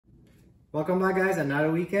Welcome back, guys. Another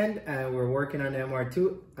weekend, and we're working on the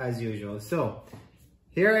MR2 as usual. So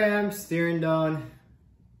here I am steering down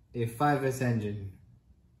a 5S engine,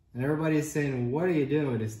 and everybody's saying, what are you doing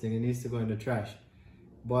with this thing? It needs to go in the trash.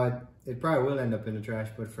 But it probably will end up in the trash,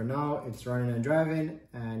 but for now it's running and driving.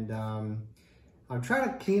 And I'm trying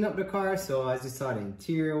to clean up the car. So as you saw, the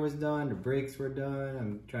interior was done, the brakes were done.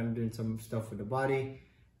 I'm trying to do some stuff with the body.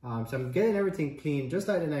 So I'm getting everything clean, just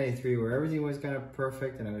like the 93, where everything was kind of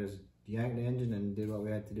perfect, and I was yanked the engine and did what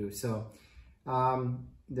we had to do. So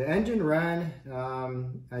the engine ran,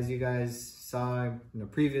 as you guys saw in the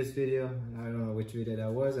previous video. I don't know which video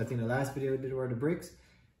that was. I think the last video we did were the brakes.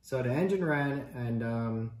 So the engine ran,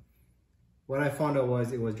 and what I found out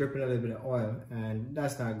was it was dripping a little bit of oil, and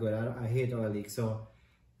that's not good. I hate oil leaks. So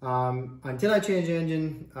until I change the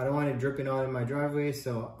engine, I don't want it dripping oil in my driveway.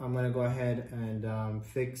 So I'm gonna go ahead and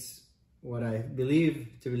fix what I believe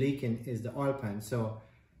to be leaking is the oil pan. So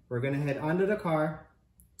we're gonna head under the car,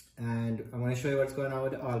 and I'm gonna show you what's going on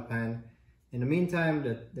with the oil pan. In the meantime,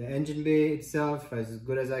 the engine bay itself, as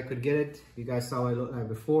good as I could get it. You guys saw what it looked like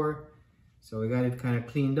before. So we got it kind of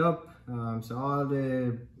cleaned up. So all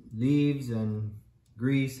the leaves and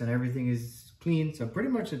grease and everything is clean. So pretty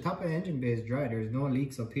much the top of the engine bay is dry. There's no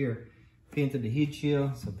leaks up here. Painted the heat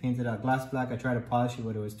shield, so painted that glass black. I tried to polish it,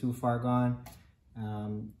 but it was too far gone.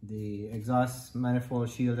 The exhaust manifold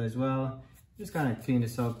shield as well. Just kind of cleaned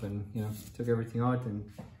this up and, you know, took everything out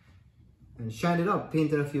and shined it up,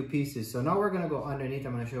 painted a few pieces. So now we're gonna go underneath.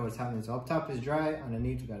 I'm gonna show you what's happening. So up top is dry,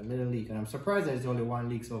 underneath we got a little leak. And I'm surprised there's only one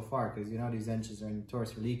leak so far, because you know these engines are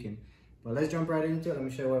notorious for leaking. But let's jump right into it. Let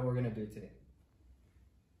me show you what we're gonna do today.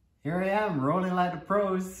 Here I am, rolling like the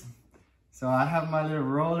pros. So I have my little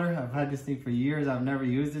roller. I've had this thing for years. I've never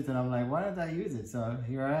used it, and I'm like, why did I use it? So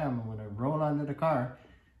here I am, I'm gonna roll under the car.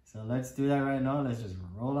 So let's do that right now. Let's just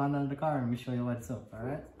roll under the car and let me show you what's up, all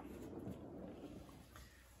right?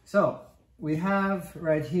 So we have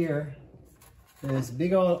right here this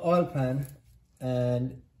big old oil pan,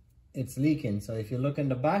 and it's leaking. So if you look in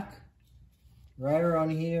the back, right around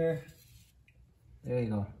here, there you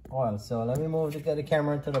go, oil. So let me move get the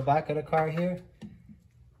camera into the back of the car here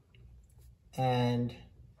and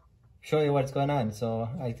show you what's going on. So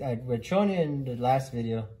we're showing you in the last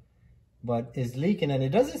video, but it's leaking, and it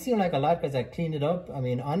doesn't seem like a lot because I cleaned it up. I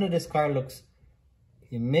mean, under this car looks,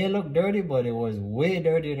 it may look dirty, but it was way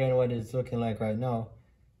dirtier than what it's looking like right now.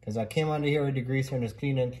 Because I came under here with the greaser and just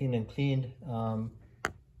cleaned and cleaned and cleaned.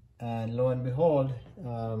 And lo and behold,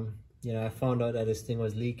 you know, I found out that this thing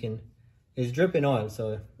was leaking. It's dripping oil.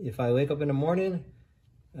 So if I wake up in the morning,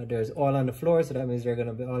 there's oil on the floor. So that means there's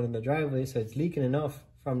gonna be oil in the driveway. So it's leaking enough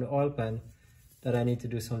from the oil pan that I need to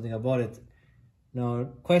do something about it. Now,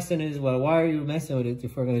 question is, well, why are you messing with it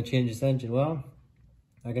if we're gonna change this engine? Well,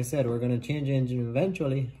 like I said, we're going to change the engine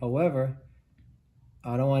eventually. However,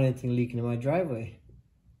 I don't want anything leaking in my driveway.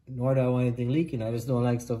 Nor do I want anything leaking. I just don't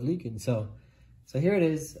like stuff leaking. So here it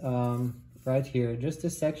is, right here. Just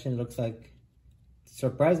this section looks like,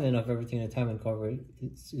 surprisingly enough, everything in the timing cover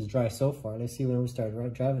is dry so far. Let's see when we start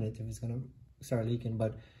driving it if it's going to start leaking.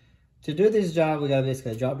 But to do this job, we got to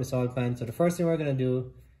basically drop this oil pan. So the first thing we're going to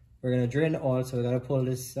do, we're going to drain the oil. So we got to pull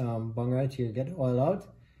this bung right here, get the oil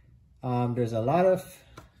out. There's a lot of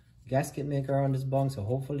gasket maker on this bung, so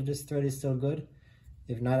hopefully this thread is still good.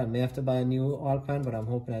 If not, I may have to buy a new oil pan, but I'm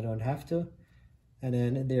hoping I don't have to. And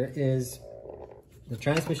then there is the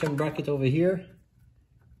transmission bracket over here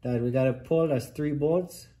that we got to pull. That's 3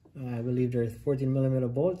 bolts. I believe there's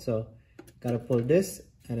 14mm bolts, so got to pull this.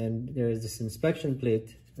 And then there's this inspection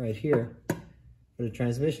plate right here for the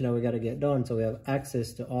transmission that we got to get done, so we have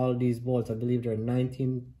access to all these bolts. I believe there are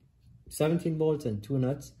 17 bolts and 2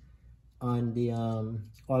 nuts on the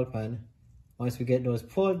oil pan. Once we get those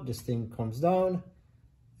pulled, this thing comes down,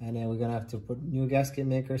 and then we're gonna have to put new gasket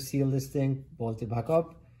maker, seal this thing, bolt it back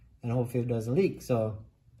up, and hopefully it doesn't leak. So,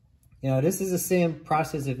 you know, this is the same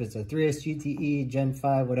process if it's a 3S GTE, Gen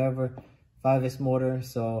 5, whatever, 5S motor.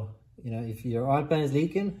 So, you know, if your oil pan is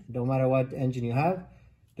leaking, no matter what engine you have,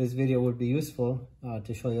 this video would be useful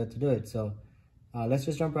to show you how to do it. So let's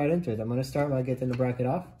just jump right into it. I'm gonna start by getting the bracket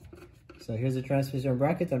off. So here's the transmission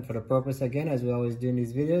bracket, and for the purpose, again, as we always do in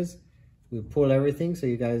these videos, we pull everything so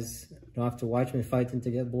you guys don't have to watch me fighting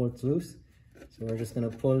to get bolts loose. So we're just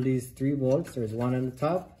gonna pull these 3 bolts. There's 1 on the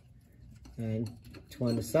top and 2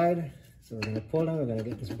 on the side. So we're gonna pull them, we're gonna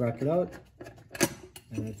get this bracket out.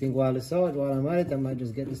 And I think while I'm at it, I might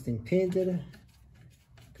just get this thing painted.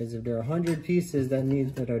 Because if there are 100 pieces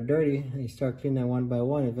that are dirty, and you start cleaning them one by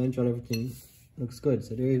one, eventually everything looks good.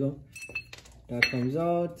 So there you go. That comes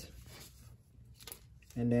out.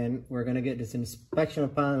 And then we're gonna get this inspection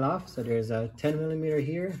panel off. So there's a 10mm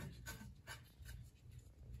here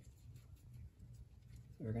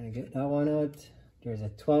We're gonna get that one out. There's a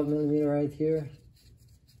 12mm right here.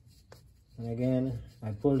 And again,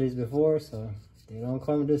 I pulled these before, so they don't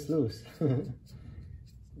come this loose. You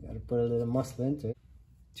gotta put a little muscle into it.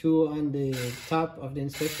 2 on the top of the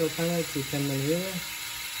inspection panel, 2 10mm.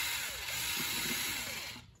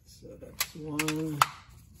 So that's 1.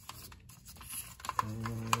 And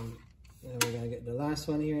then we're gonna get the last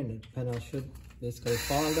one here, and the panel should basically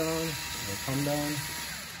fall down or come down.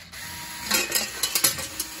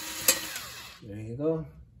 There you go.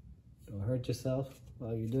 Don't hurt yourself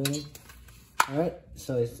while you're doing it. Alright,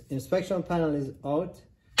 so its inspection panel is out.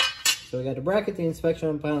 So we got the bracket, the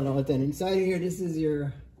inspection panel out, and inside here, this is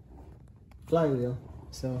your flywheel.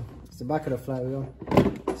 So it's the back of the flywheel.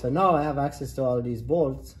 So now I have access to all these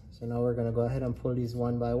bolts. So now we're gonna go ahead and pull these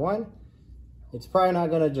one by one. It's probably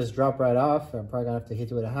not gonna just drop right off. I'm probably gonna have to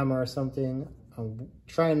hit it with a hammer or something. I'm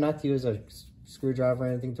trying not to use a screwdriver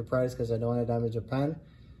or anything to pry this because I don't want to damage the pan.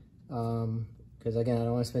 Because again, I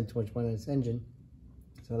don't want to spend too much money on this engine.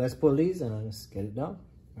 So let's pull these and let's get it down.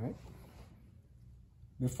 All right.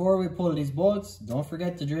 Before we pull these bolts, don't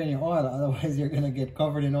forget to drain your oil, otherwise you're gonna get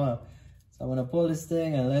covered in oil. So I'm gonna pull this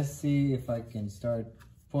thing and let's see if I can start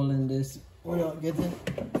pulling this without getting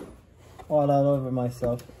oil all over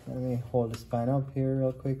myself. Let me hold this pan up here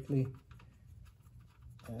real quickly.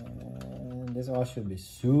 And this oil should be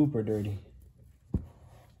super dirty.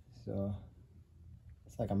 So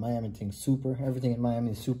it's like a Miami thing, super. Everything in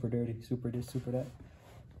Miami is super dirty, super this, super that.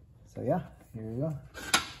 So yeah, here we go.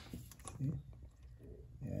 See?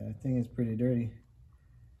 Yeah, that thing is pretty dirty.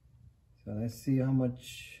 So let's see how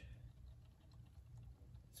much.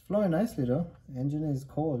 It's flowing nicely though. The engine is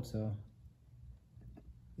cold, so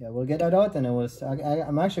yeah, we'll get that out and then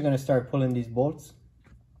I'm actually gonna start pulling these bolts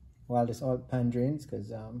while this oil pan drains,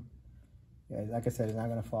 because yeah, like I said, it's not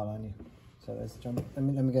gonna fall on you. So let's jump. Let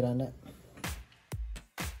me get on that.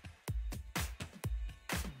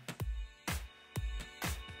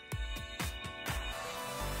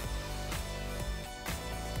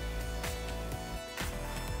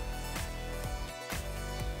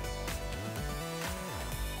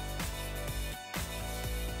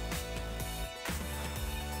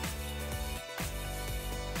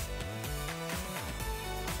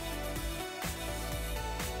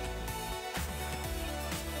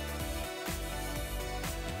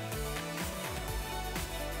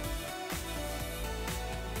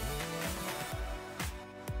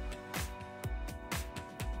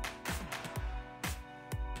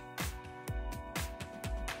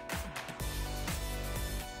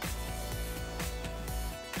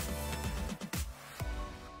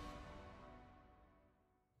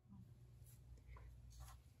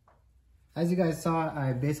 As you guys saw,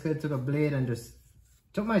 I basically took a blade and just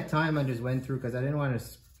took my time and just went through because I didn't want to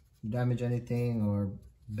damage anything or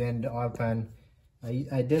bend the oil pan.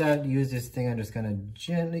 I did use this thing and just kind of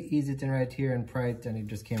gently ease it in right here and pry it, and it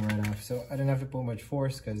just came right off. So I didn't have to put much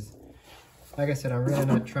force because, like I said, I'm really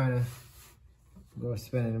not trying to go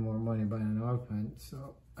spend any more money buying an oil pan.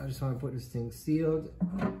 So I just want to put this thing sealed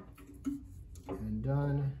and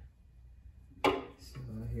done. So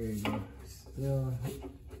here you go. Still,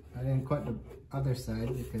 I didn't cut the other side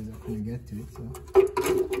because I couldn't get to it. So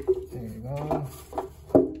there you go.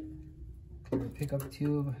 Clear pickup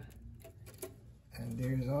tube. And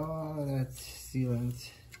there's all that sealant.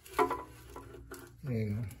 There you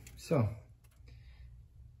go. So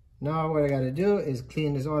now what I gotta do is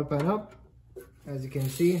clean this oil pan up. As you can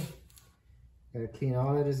see, gotta clean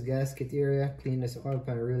all of this gasket area, clean this oil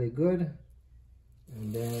pan really good.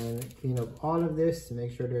 And then clean up all of this to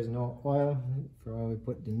make sure there's no oil for when we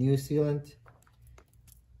put the new sealant.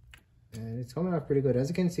 And it's coming out pretty good. As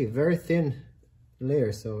you can see, very thin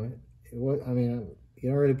layer. So it was, I mean, you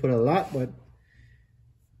don't really put a lot, but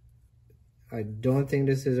I don't think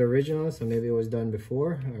this is original. So maybe it was done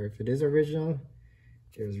before, or if it is original,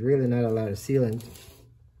 there's really not a lot of sealant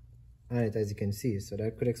on it, as you can see. So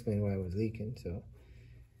that could explain why it was leaking. So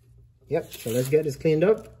yep, so let's get this cleaned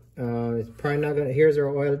up. It's probably not gonna, here's our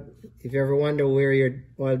oil. If you ever wonder where your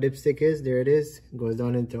oil dipstick is, there it is. It goes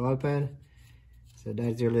down into the oil pan. So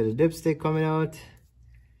that's your little dipstick coming out.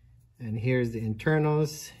 And here's the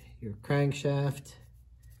internals, your crankshaft.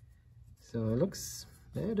 So it looks,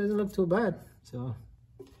 yeah, it doesn't look too bad. So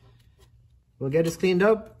we'll get this cleaned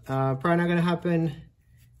up. Probably not gonna happen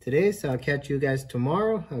today, so I'll catch you guys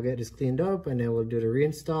tomorrow. I'll get this cleaned up and then we'll do the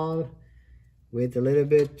reinstall. Wait a little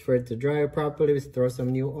bit for it to dry properly, throw some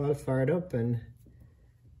new oil, fire it up, and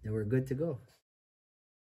then we're good to go.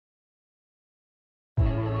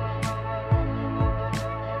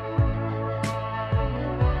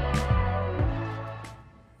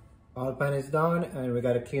 All pan is down and we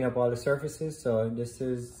got to clean up all the surfaces. So this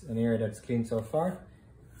is an area that's clean so far.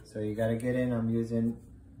 So you got to get in. I'm using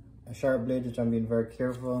a sharp blade, which I'm being very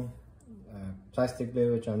careful. Plastic blade,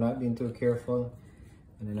 which I'm not being too careful.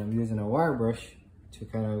 And then I'm using a wire brush to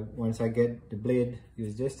kind of, once I get the blade,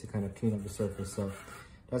 use this to kind of clean up the surface. So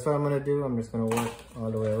that's what I'm going to do. I'm just going to work all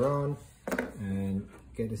the way around and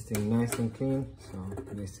get this thing nice and clean. So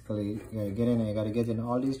basically you got to get in and you got to get in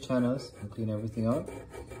all these channels and clean everything out.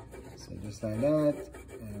 So just like that,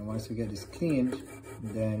 and once we get this cleaned,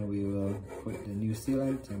 then we will put the new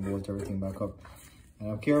sealant and bolt everything back up.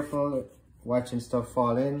 And I'm careful watching stuff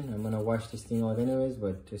fall in. I'm gonna wash this thing out anyways,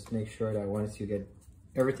 but just make sure that once you get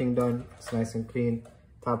everything done, it's nice and clean,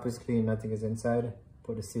 top is clean, nothing is inside.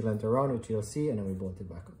 Put the sealant around, which you'll see, and then we bolt it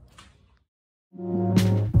back up.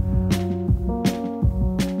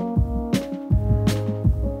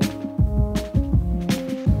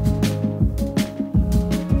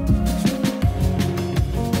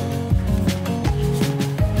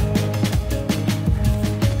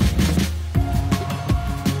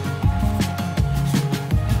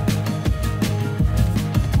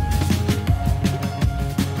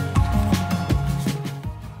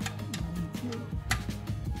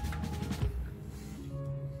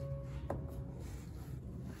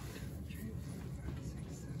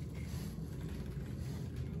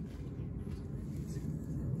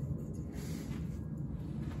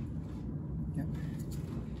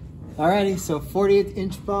 Alrighty, so 48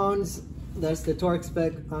 inch-pounds, that's the torque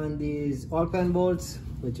spec on these all pan bolts,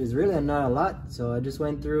 which is really not a lot. So I just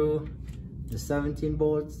went through the 17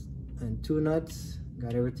 bolts and 2 nuts,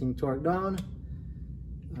 got everything torqued down.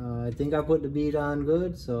 I think I put the bead on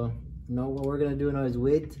good, so now what we're gonna do now is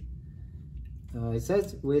wait. It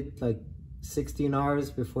says wait like 16 hours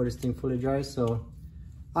before this thing fully dries, so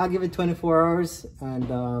I'll give it 24 hours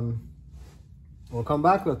and we'll come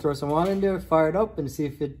back, we'll throw some oil in there, fire it up and see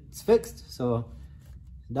if it's fixed. So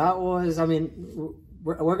that was, I mean,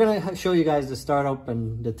 we're gonna show you guys the startup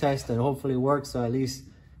and the test and hopefully it works. So at least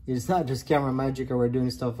it's not just camera magic or we're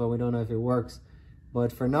doing stuff and we don't know if it works.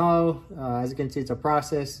 But for now, as you can see, it's a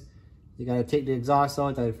process. You gotta take the exhaust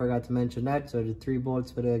out, I forgot to mention that. So the 3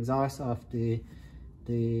 bolts for the exhaust off the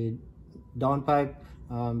downpipe,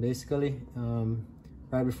 basically,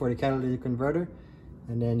 right before the catalytic converter.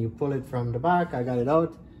 And then you pull it from the back. I got it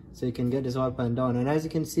out so you can get this oil pan down. And as you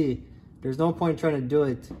can see, there's no point trying to do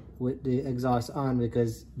it with the exhaust on,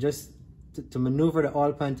 because just to maneuver the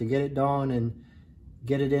oil pan to get it down and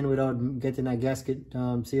get it in without getting that gasket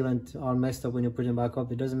sealant all messed up when you put it back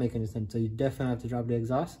up, it doesn't make any sense. So you definitely have to drop the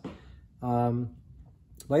exhaust. But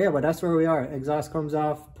yeah, but that's where we are. Exhaust comes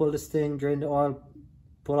off, pull this thing, drain the oil,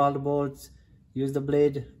 pull all the bolts, use the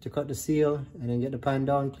blade to cut the seal, and then get the pan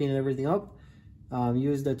down, clean everything up.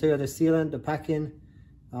 Use the Toyota sealant, the packing,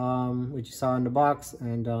 which you saw in the box,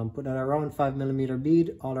 and put that around 5mm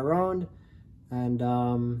bead all around, and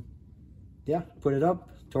yeah, put it up,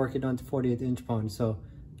 torque it down to 48 inch-pounds. So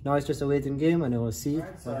now it's just a waiting game, and then we'll see.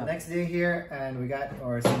 Right, so the next day here, and we got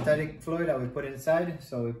our synthetic fluid that we put inside.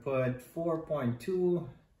 So we put 4.2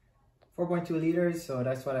 liters. So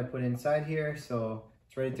that's what I put inside here. So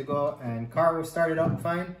it's ready to go, and car was started up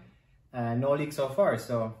fine. No leak so far,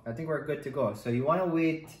 so I think we're good to go. So you want to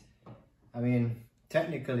wait, I mean,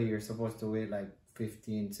 technically you're supposed to wait like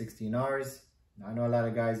 15-16 hours. I know a lot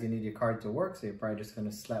of guys, you need your car to work, so you're probably just going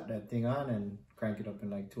to slap that thing on and crank it up in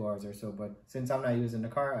like 2 hours or so. But since I'm not using the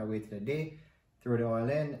car, I waited a day, threw the oil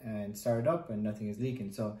in and started up, and nothing is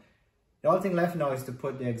leaking. So the only thing left now is to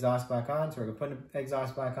put the exhaust back on. So we're going to put the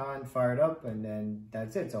exhaust back on, fire it up, and then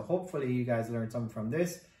that's it. So hopefully you guys learned something from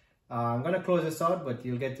this. I'm going to close this out, but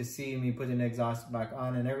you'll get to see me putting the exhaust back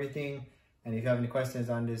on and everything. And if you have any questions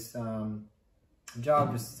on this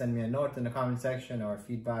job, just send me a note in the comment section or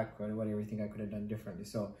feedback or whatever you think I could have done differently.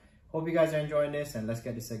 So hope you guys are enjoying this, and let's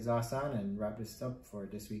get this exhaust on and wrap this up for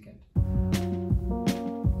this weekend.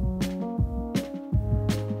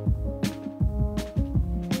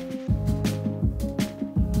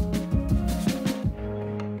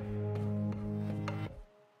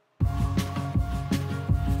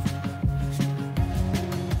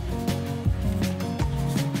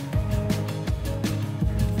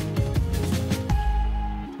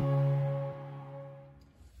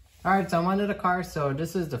 Alright, so I'm under the car. So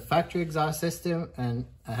this is the factory exhaust system, and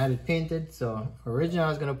I had it painted. So originally I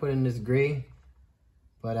was going to put in this gray,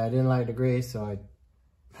 but I didn't like the gray, so I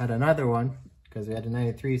had another one because we had a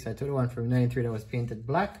 93. So I took the one from 93 that was painted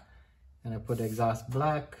black, and I put the exhaust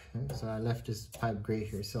black. So I left this pipe gray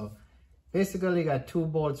here. So basically got 2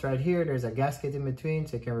 bolts right here. There's a gasket in between,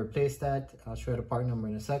 so you can replace that. I'll show you the part number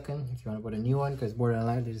in a second if you want to put a new one, because more than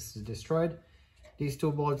likely this is destroyed. these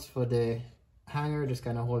 2 bolts for the hanger just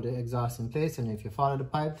kind of hold the exhaust in place. And if you follow the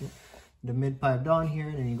pipe, the mid pipe down here,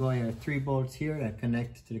 and then you go here, 3 bolts here that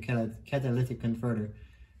connect to the catalytic converter.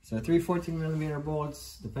 So 3 14mm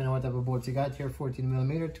bolts, depending on what type of bolts you got here,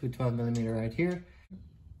 14mm, 2 12mm right here.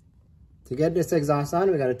 To get this exhaust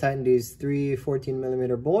on, we got to tighten these 3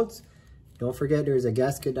 14mm bolts. Don't forget there's a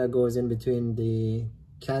gasket that goes in between the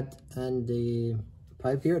cat and the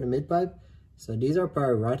pipe here, the mid pipe. So these are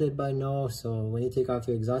probably rotted by now, so when you take off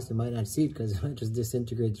your exhaust, you might not see it because it might just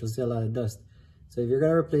disintegrate. You'll see a lot of dust. So if you're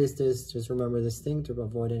going to replace this, just remember this thing to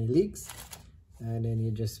avoid any leaks. And then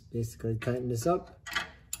you just basically tighten this up.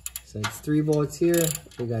 So it's 3 bolts here.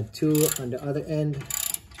 We got 2 on the other end,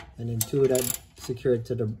 and then 2 that secured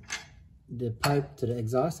to the pipe, to the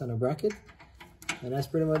exhaust on a bracket. And that's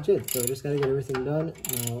pretty much it. So just got to get everything done.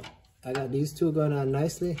 Now, I got these 2 going on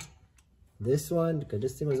nicely. This one, because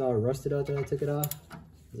this thing was all rusted out when I took it off,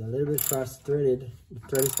 it's a little bit cross-threaded. The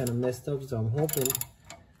thread is kind of messed up, so I'm hoping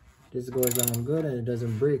this goes on good and it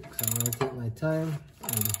doesn't break. So I'm going to take my time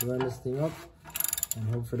and just run this thing up and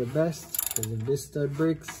hope for the best, because if this stud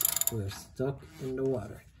breaks, we're stuck in the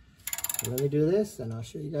water. So let me do this and I'll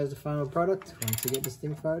show you guys the final product once we get this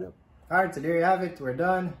thing fired up. Alright, so there you have it. We're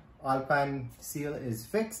done. Oil pan seal is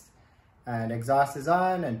fixed. And exhaust is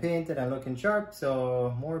on and painted and looking sharp,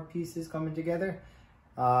 so more pieces coming together.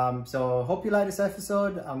 So hope you like this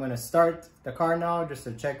episode. I'm going to start the car now just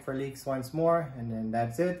to check for leaks once more, and then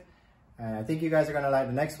that's it. And I think you guys are going to like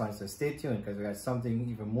the next one, so stay tuned because we got something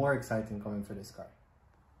even more exciting coming for this car.